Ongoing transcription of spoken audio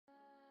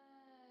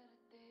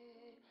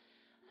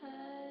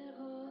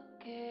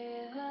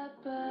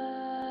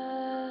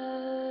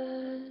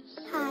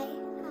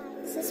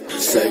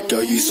Say,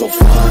 girl, you so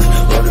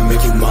fine, wanna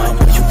make you mine,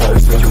 but you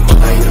always make your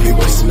mind. I be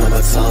wasting all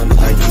my time,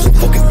 I use a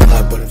fucking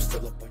lie, but I'm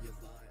still up on your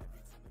line.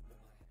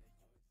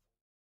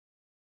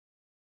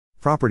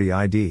 Property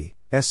ID,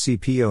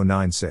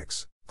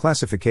 SCP-096.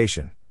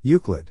 Classification,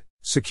 Euclid.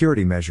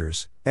 Security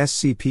measures,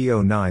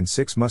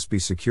 SCP-096 must be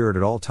secured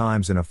at all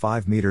times in a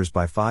 5 meters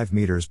by 5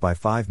 meters by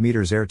 5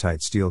 meters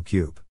airtight steel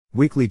cube.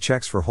 Weekly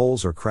checks for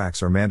holes or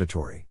cracks are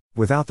mandatory.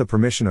 Without the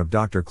permission of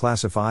Dr.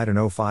 Classified and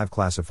O5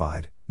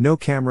 Classified, no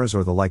cameras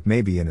or the like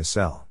may be in his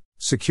cell.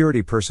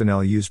 Security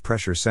personnel use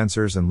pressure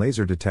sensors and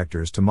laser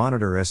detectors to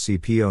monitor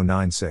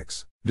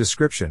SCP-096.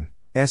 Description: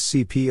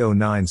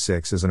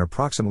 SCP-096 is an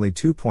approximately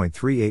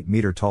 2.38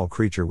 meter tall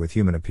creature with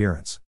human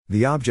appearance.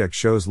 The object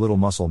shows little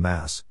muscle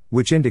mass,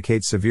 which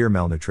indicates severe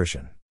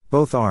malnutrition.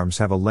 Both arms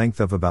have a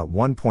length of about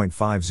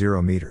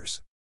 1.50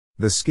 meters.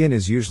 The skin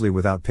is usually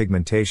without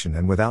pigmentation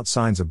and without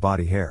signs of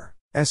body hair.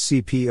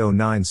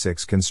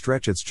 SCP-096 can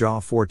stretch its jaw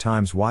 4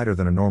 times wider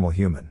than a normal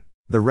human.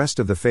 The rest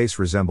of the face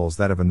resembles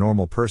that of a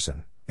normal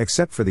person,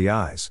 except for the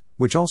eyes,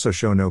 which also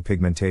show no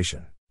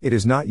pigmentation. It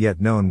is not yet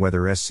known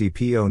whether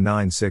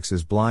SCP-096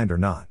 is blind or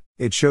not.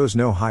 It shows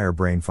no higher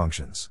brain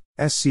functions.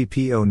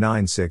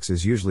 SCP-096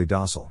 is usually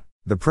docile.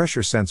 The pressure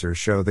sensors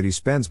show that he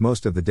spends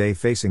most of the day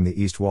facing the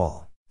east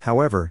wall.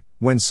 However,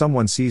 when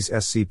someone sees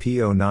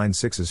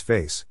SCP-096's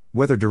face,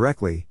 whether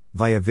directly,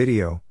 via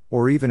video,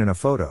 or even in a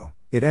photo,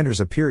 it enters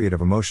a period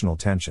of emotional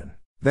tension.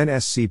 Then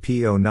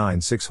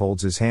SCP-096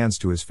 holds his hands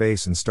to his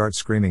face and starts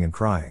screaming and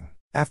crying.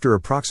 After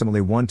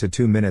approximately 1 to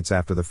 2 minutes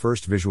after the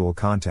first visual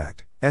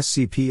contact,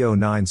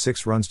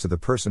 SCP-096 runs to the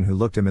person who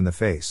looked him in the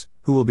face,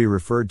 who will be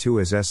referred to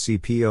as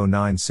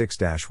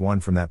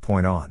SCP-096-1 from that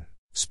point on.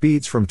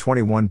 Speeds from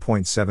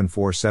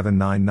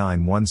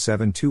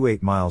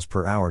 21.7479911728 miles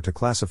per hour to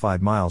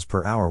classified miles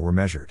per hour were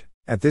measured.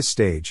 At this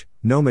stage,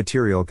 no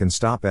material can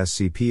stop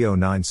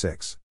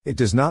SCP-096. It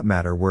does not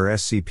matter where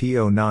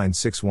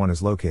SCP-096-1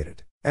 is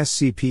located.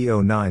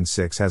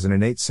 SCP-096 has an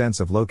innate sense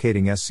of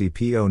locating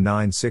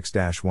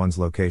SCP-096-1's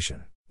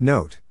location.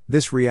 Note: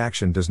 this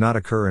reaction does not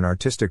occur in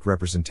artistic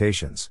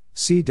representations.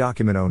 See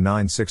document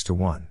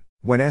 096-1.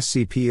 When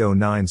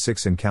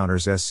SCP-096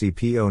 encounters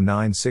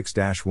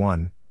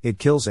SCP-096-1, it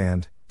kills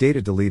and,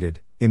 data deleted,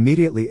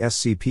 immediately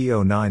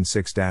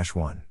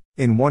SCP-096-1.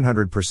 In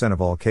 100%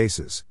 of all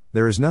cases,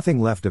 there is nothing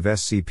left of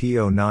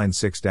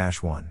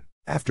SCP-096-1.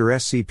 After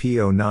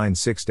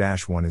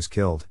SCP-096-1 is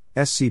killed,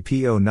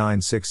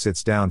 SCP-096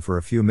 sits down for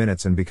a few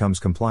minutes and becomes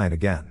compliant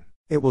again.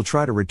 It will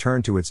try to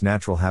return to its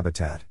natural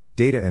habitat,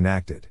 data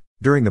enacted.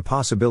 During the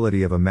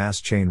possibility of a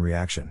mass chain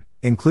reaction,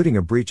 including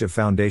a breach of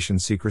Foundation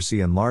secrecy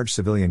and large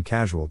civilian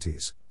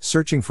casualties,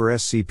 searching for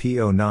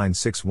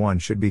SCP-096-1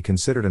 should be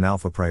considered an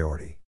alpha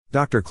priority.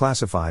 Dr.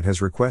 Classified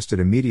has requested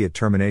immediate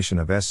termination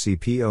of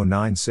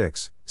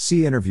SCP-096,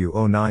 see Interview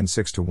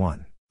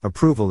 096-1.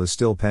 Approval is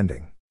still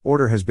pending.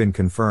 Order has been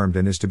confirmed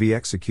and is to be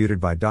executed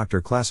by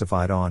Dr.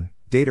 Classified on,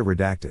 data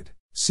redacted.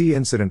 See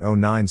Incident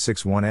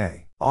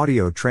 096-1A.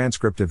 Audio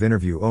transcript of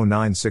Interview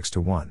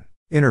 096-1.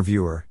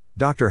 Interviewer,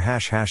 Dr.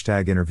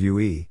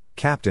 #Interviewee,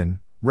 Captain,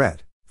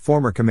 Ret.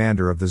 Former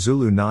commander of the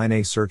Zulu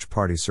 9A Search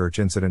Party. Search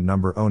Incident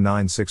Number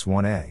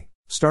 096-1A.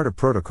 Start a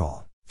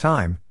protocol.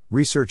 Time,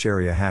 Research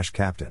Area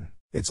 #Captain.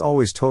 It's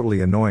always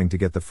totally annoying to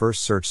get the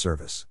first search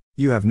service.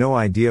 You have no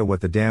idea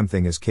what the damn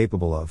thing is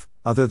capable of,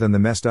 other than the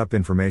messed up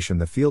information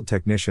the field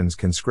technicians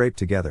can scrape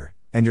together,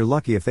 and you're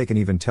lucky if they can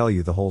even tell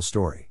you the whole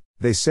story.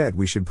 They said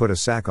we should put a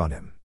sack on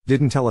him.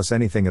 Didn't tell us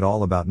anything at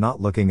all about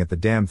not looking at the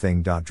damn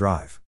thing.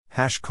 Drive.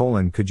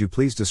 Could you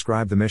please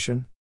describe the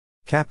mission?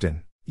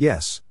 Captain: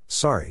 yes,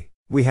 sorry.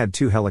 We had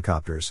 2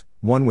 helicopters,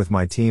 one with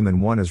my team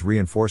and one as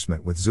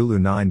reinforcement with Zulu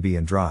 9B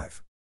and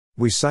Drive.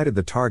 We sighted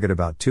the target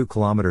about 2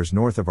 kilometers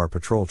north of our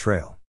patrol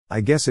trail. I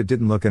guess it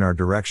didn't look in our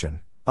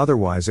direction,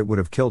 otherwise it would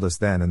have killed us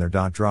then and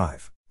there.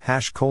 Drive.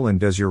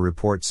 Does your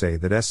report say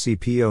that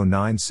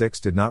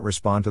SCP-096 did not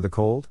respond to the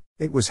cold?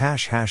 It was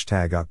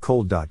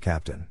 #cold.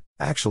 Captain.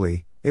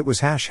 Actually, it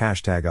was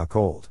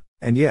 #cold.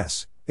 And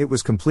yes, it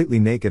was completely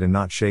naked and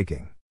not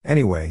shaking.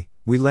 Anyway,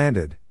 we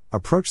landed,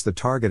 approached the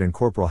target and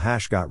Corporal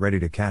got ready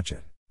to catch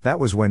it. That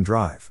was when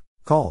Drive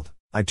called.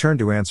 I turned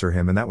to answer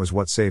him and that was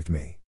what saved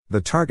me.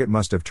 The target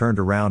must have turned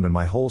around and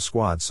my whole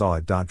squad saw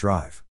it.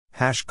 Drive.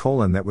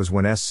 That was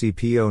when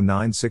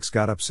SCP-096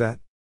 got upset?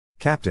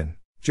 Captain: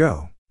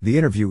 Joe. The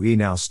interviewee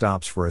now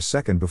stops for a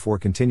second before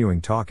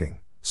continuing talking.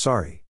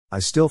 Sorry, I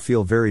still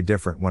feel very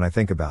different when I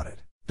think about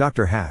it.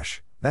 Dr.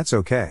 That's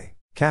okay.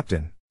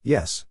 Captain: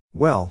 yes,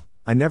 well,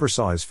 I never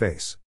saw his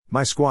face.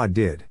 My squad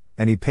did,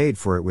 and he paid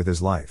for it with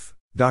his life.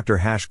 Dr.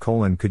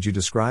 Could you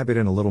describe it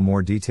in a little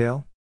more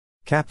detail?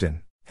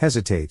 Captain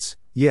hesitates.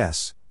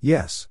 Yes.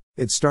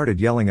 It started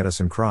yelling at us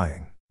and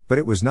crying. But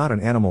it was not an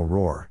animal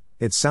roar,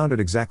 it sounded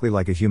exactly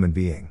like a human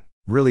being.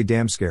 Really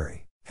damn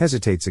scary.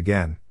 Hesitates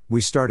again. We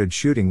started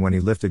shooting when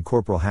he lifted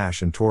Corporal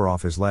and tore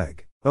off his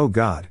leg. Oh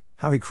God,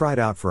 how he cried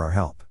out for our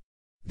help.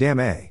 Damn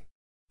A.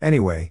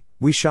 Anyway,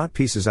 we shot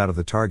pieces out of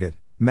the target,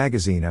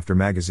 magazine after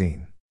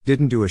magazine.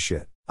 Didn't do a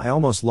shit. I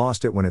almost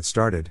lost it when it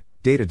started,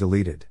 data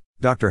deleted.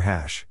 Dr.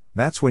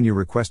 that's when you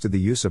requested the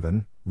use of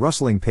an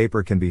rustling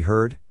paper can be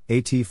heard,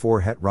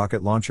 AT-4 Het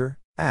rocket launcher,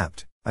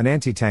 apt, an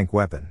anti-tank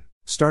weapon.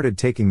 Started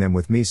taking them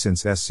with me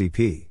since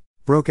SCP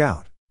broke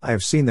out. I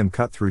have seen them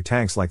cut through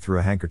tanks like through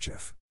a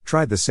handkerchief.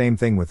 Tried the same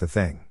thing with the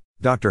thing.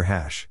 Dr.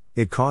 Hash,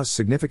 it caused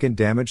significant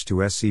damage to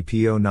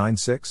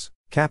SCP-096?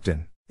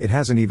 Captain, it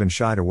hasn't even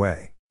shied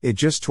away. It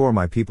just tore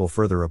my people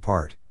further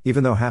apart,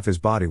 even though half his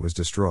body was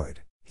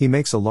destroyed. He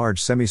makes a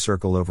large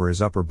semicircle over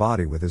his upper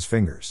body with his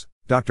fingers.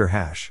 Dr.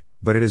 Hash,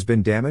 but it has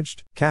been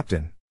damaged?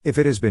 Captain, if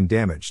it has been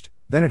damaged,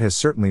 then it has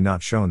certainly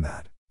not shown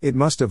that. It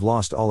must have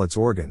lost all its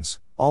organs,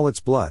 all its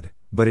blood,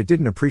 but it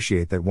didn't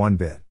appreciate that one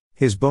bit.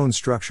 His bone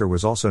structure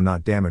was also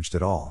not damaged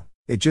at all.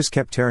 It just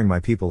kept tearing my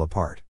people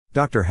apart.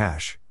 Dr.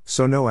 Hash,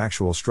 so no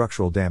actual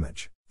structural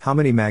damage. How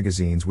many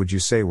magazines would you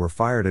say were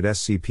fired at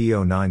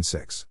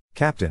SCP-096?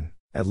 Captain,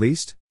 at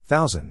least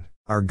 1,000.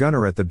 Our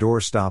gunner at the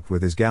door stopped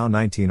with his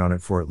GAU-19 on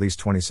it for at least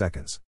 20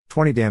 seconds.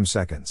 20 damn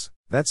seconds.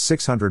 That's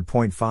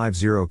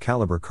 600.50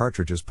 caliber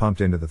cartridges pumped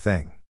into the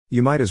thing.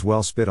 You might as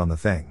well spit on the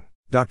thing.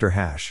 Dr.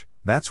 Hash,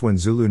 that's when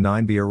Zulu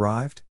 9B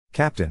arrived?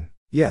 Captain,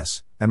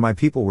 yes, and my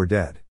people were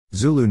dead.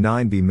 Zulu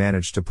 9B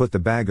managed to put the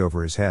bag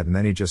over his head and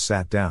then he just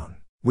sat down.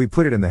 We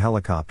put it in the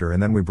helicopter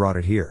and then we brought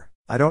it here.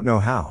 I don't know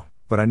how,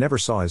 but I never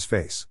saw his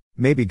face.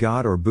 Maybe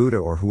God or Buddha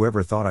or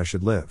whoever thought I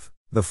should live.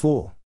 The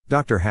fool.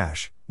 Dr.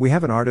 Hash, we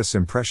have an artist's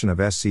impression of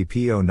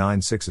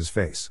SCP-096's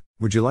face.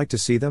 Would you like to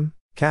see them?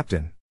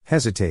 Captain,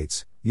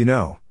 hesitates. You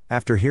know,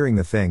 after hearing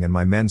the thing and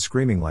my men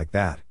screaming like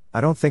that, I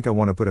don't think I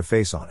want to put a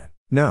face on it.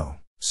 No.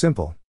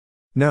 Simple.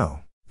 No.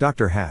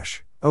 Dr.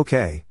 Hash,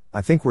 okay,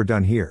 I think we're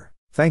done here.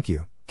 Thank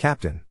you,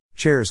 Captain.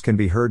 Chairs can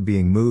be heard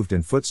being moved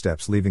and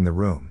footsteps leaving the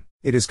room.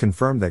 It is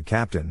confirmed that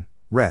Captain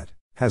Rhett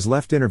has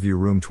left interview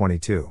room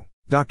 22.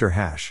 Dr.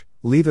 Hash,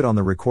 leave it on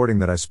the recording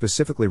that I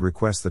specifically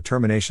request the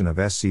termination of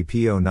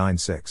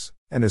SCP-096,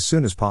 and as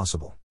soon as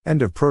possible.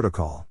 End of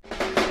protocol.